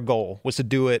was their goal, was to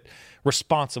do it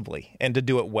responsibly and to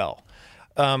do it well.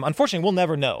 Unfortunately, we'll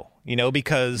never know, you know,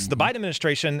 because the Biden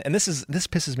administration, and this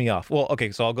pisses me off. Well,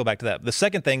 okay, so I'll go back to that. The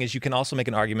second thing is you can also make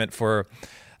an argument for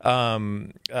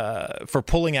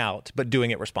pulling out, but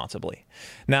doing it responsibly.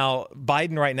 Now,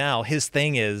 Biden right now, his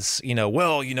thing is, you know,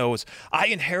 well, you know, I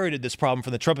inherited this problem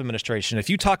from the Trump administration. If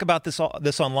you talk about this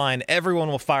online, everyone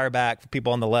will fire back for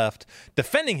people on the left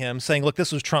defending him, saying, look,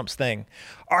 this was Trump's thing.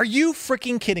 Are you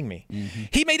freaking kidding me? Mm-hmm.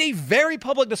 He made a very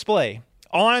public display.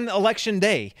 On Election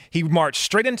Day, he marched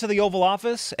straight into the Oval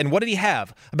Office, and what did he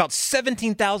have? About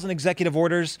 17,000 executive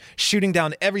orders shooting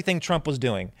down everything Trump was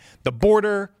doing. The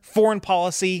border, foreign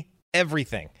policy,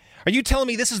 everything. Are you telling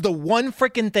me this is the one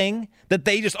freaking thing that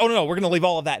they just, oh, no, we're going to leave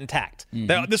all of that intact?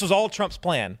 Mm-hmm. This was all Trump's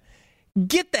plan.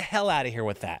 Get the hell out of here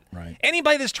with that. Right.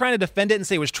 Anybody that's trying to defend it and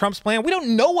say it was Trump's plan, we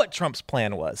don't know what Trump's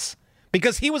plan was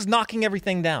because he was knocking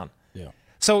everything down.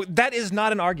 So that is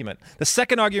not an argument. The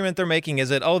second argument they're making is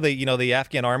that, the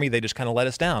Afghan army, they just kind of let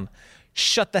us down.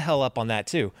 Shut the hell up on that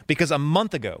too. Because a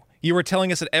month ago, you were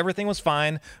telling us that everything was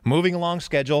fine, moving along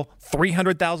schedule,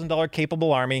 $300,000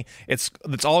 capable army. It's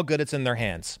all good. It's in their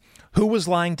hands. Who was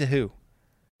lying to who?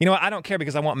 You know what? I don't care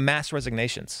because I want mass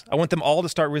resignations. I want them all to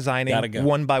start resigning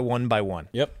one by one by one.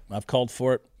 Yep. I've called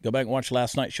for it. Go back and watch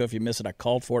last night's show if you missed it. I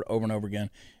called for it over and over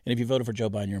again. And if you voted for Joe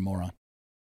Biden, you're a moron.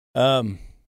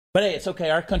 But hey, it's okay.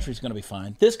 Our country's going to be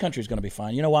fine. This country's going to be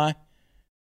fine. You know why?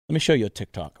 Let me show you a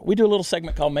TikTok. We do a little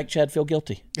segment called Make Chad Feel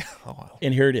Guilty. Oh, wow.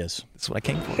 And here it is. That's what I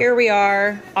came for. Here we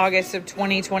are, August of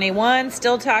 2021,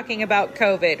 still talking about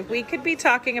COVID. We could be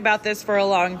talking about this for a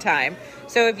long time.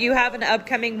 So if you have an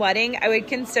upcoming wedding, I would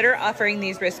consider offering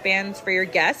these wristbands for your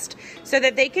guest so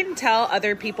that they can tell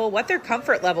other people what their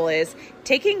comfort level is,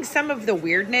 taking some of the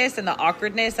weirdness and the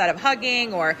awkwardness out of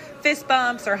hugging or fist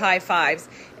bumps or high fives.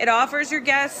 It offers your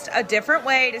guest a different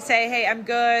way to say, hey, I'm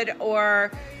good,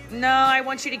 or no, I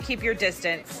want you to keep your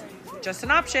distance. Just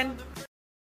an option.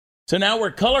 So now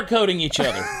we're color coding each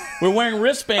other. We're wearing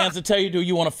wristbands to tell you, do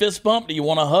you want a fist bump? Do you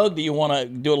want a hug? Do you want to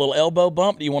do a little elbow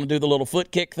bump? Do you want to do the little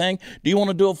foot kick thing? Do you want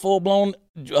to do a full-blown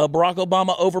Barack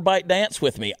Obama overbite dance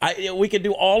with me? We could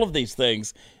do all of these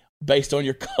things based on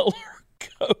your color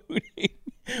coding.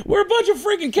 We're a bunch of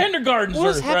freaking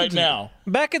kindergartners right now.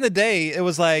 Back in the day, it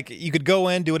was like you could go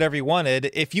in, do whatever you wanted.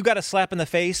 If you got a slap in the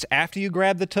face after you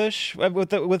grabbed the tush with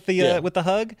the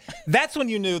hug, that's when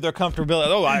you knew their comfortability.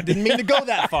 Oh, I didn't mean to go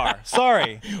that far.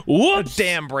 Sorry. Whoops.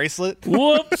 Damn bracelet.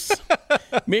 Whoops.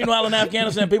 Meanwhile, in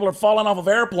Afghanistan, people are falling off of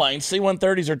airplanes.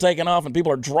 C-130s are taking off, and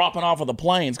people are dropping off of the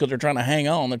planes because they're trying to hang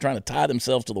on. They're trying to tie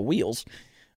themselves to the wheels.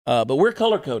 But we're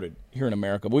color-coded here in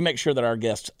America. We make sure that our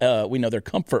guests, we know their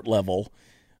comfort level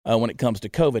when it comes to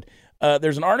COVID.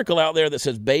 There's an article out there that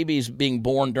says babies being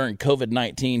born during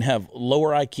COVID-19 have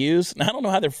lower IQs. Now, I don't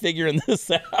know how they're figuring this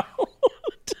out.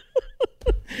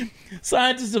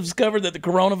 Scientists have discovered that the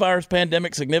coronavirus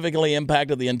pandemic significantly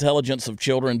impacted the intelligence of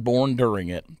children born during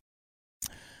it.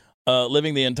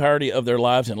 Living the entirety of their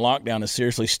lives in lockdown has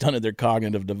seriously stunted their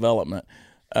cognitive development.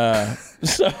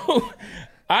 So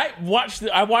I watch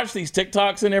these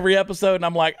TikToks in every episode, and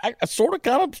I'm like, I sort of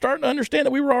kind of starting to understand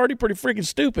that we were already pretty freaking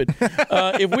stupid.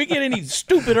 If we get any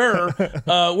stupider,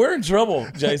 we're in trouble,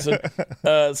 Jason.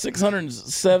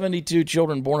 672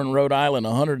 children born in Rhode Island,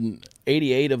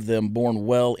 188 of them born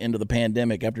well into the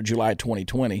pandemic after July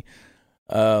 2020.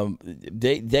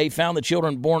 They found the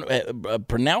children born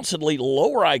pronouncedly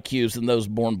lower IQs than those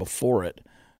born before it.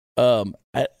 I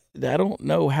don't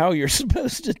know how you're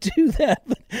supposed to do that,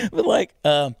 but like,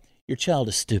 your child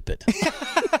is stupid.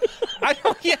 I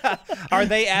don't. Yeah. Are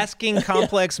they asking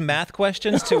complex math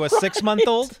questions to a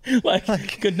 6-month-old?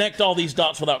 Like, connect all these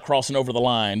dots without crossing over the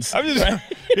lines. I'm just,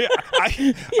 yeah,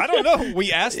 I don't know.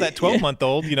 We asked that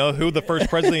 12-month-old, who the first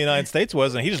president of the United States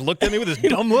was, and he just looked at me with his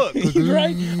dumb look.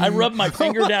 Right? I rubbed my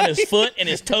finger down his foot, and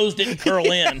his toes didn't curl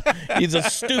in. He's a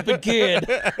stupid kid.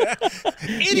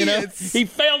 Idiots. He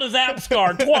failed his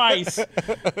APSCAR twice.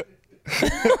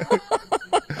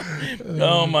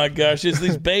 Oh my gosh,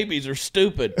 these babies are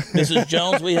stupid. Mrs.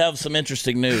 Jones, we have some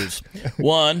interesting news.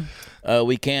 One,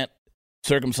 we can't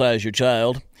circumcise your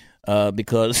child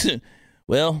because,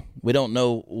 well, we don't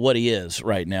know what he is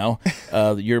right now.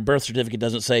 Your birth certificate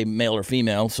doesn't say male or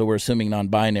female, so we're assuming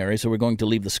non-binary, so we're going to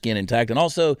leave the skin intact. And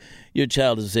also, your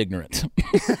child is ignorant.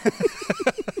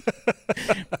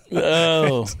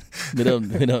 Oh, we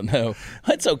don't know.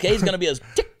 It's okay. He's going to be a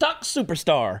TikTok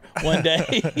superstar one day.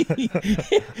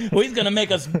 He's going to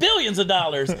make us billions of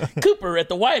dollars. Cooper at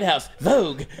the White House.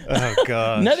 Vogue. Oh,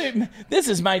 gosh. This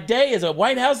is my day as a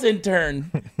White House intern.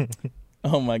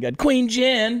 Oh, my God. Queen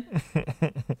Jen.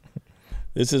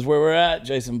 This is where we're at,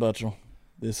 Jason Buttrell.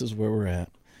 This is where we're at.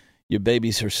 Your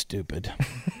babies are stupid.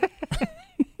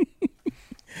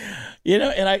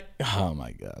 And oh,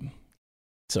 my God.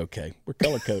 It's okay. We're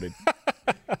color-coded.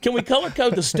 Can we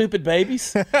color-code the stupid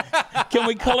babies? Can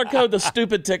we color-code the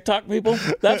stupid TikTok people?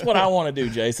 That's what I want to do,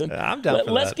 Jason. I'm down for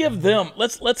that. Let's give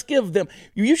them.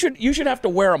 You should have to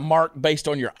wear a mark based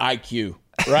on your IQ,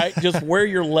 right? Just where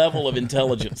your level of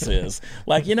intelligence is.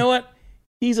 Like, you know what?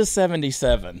 He's a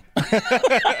 77.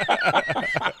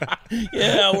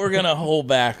 Yeah, we're going to hold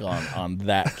back on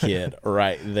that kid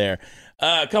right there.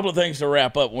 A couple of things to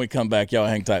wrap up when we come back. Y'all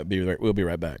hang tight. We'll be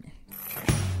right back.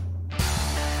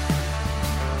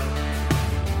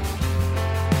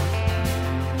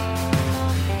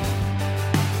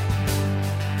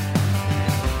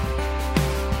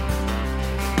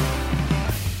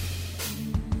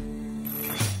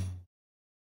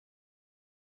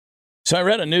 So I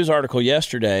read a news article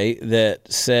yesterday that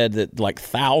said that like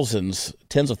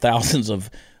tens of thousands of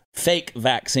fake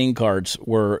vaccine cards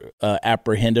were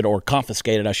apprehended or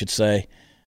confiscated, I should say.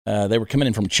 They were coming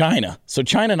in from China. So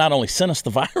China not only sent us the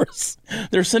virus,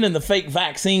 they're sending the fake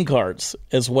vaccine cards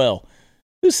as well.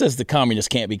 Who says the communists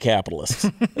can't be capitalists?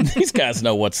 These guys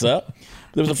know what's up.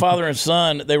 There was a father and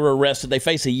son. They were arrested. They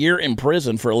face a year in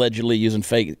prison for allegedly using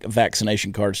fake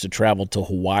vaccination cards to travel to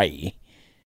Hawaii.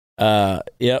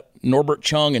 Yep. Norbert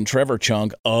Chung and Trevor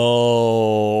Chung.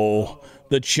 Oh,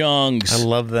 the Chungs. I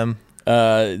love them.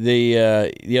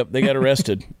 Yep, they got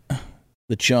arrested.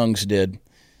 The Chungs did.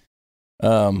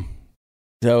 So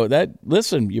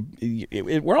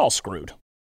we're all screwed.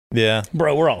 Yeah.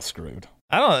 Bro, we're all screwed.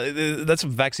 I don't know. That's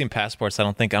vaccine passports. I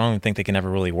don't even think they can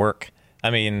ever really work. I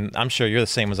mean, I'm sure you're the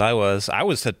same as I was. I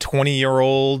was a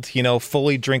 20-year-old,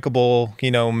 fully drinkable,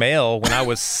 male when I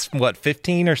was,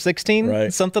 15 or 16?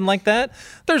 Right. Something like that.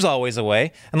 There's always a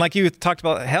way. And like you talked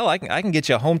about, hell, I can get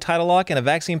you a home title lock and a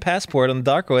vaccine passport on the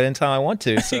dark web anytime I want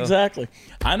to. So. Exactly.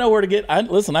 I know where to get.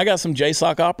 Listen, I got some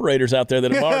JSOC operators out there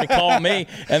that have already called me,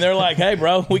 and they're like, hey,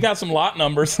 bro, we got some lot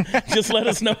numbers. Just let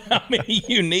us know how many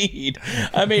you need.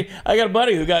 I mean, I got a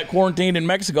buddy who got quarantined in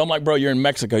Mexico. I'm like, bro, you're in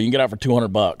Mexico. You can get out for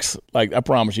 $200. Like, I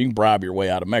promise you can bribe your way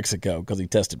out of Mexico because he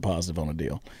tested positive on a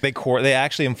deal. They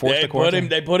actually enforced the quarantine?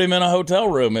 They put him in a hotel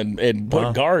room and put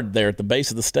a guard there at the base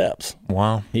of the steps.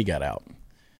 Wow. He got out.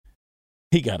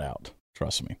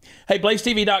 Trust me. Hey,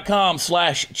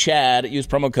 BlazeTV.com/Chad. Use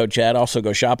promo code Chad. Also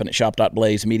go shopping at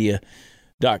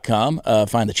shop.blazemedia.com.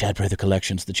 Find the Chad Prather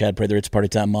collections. The Chad Prather It's Party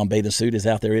Time Mom Bathing Suit is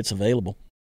out there. It's available.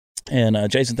 And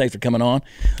Jason, thanks for coming on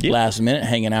last minute,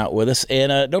 hanging out with us.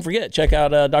 And don't forget, check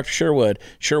out Dr. Sherwood,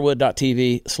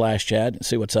 sherwood.tv/Chad, and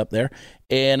see what's up there.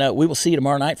 And we will see you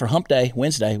tomorrow night for Hump Day,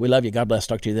 Wednesday. We love you. God bless.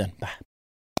 Talk to you then. Bye.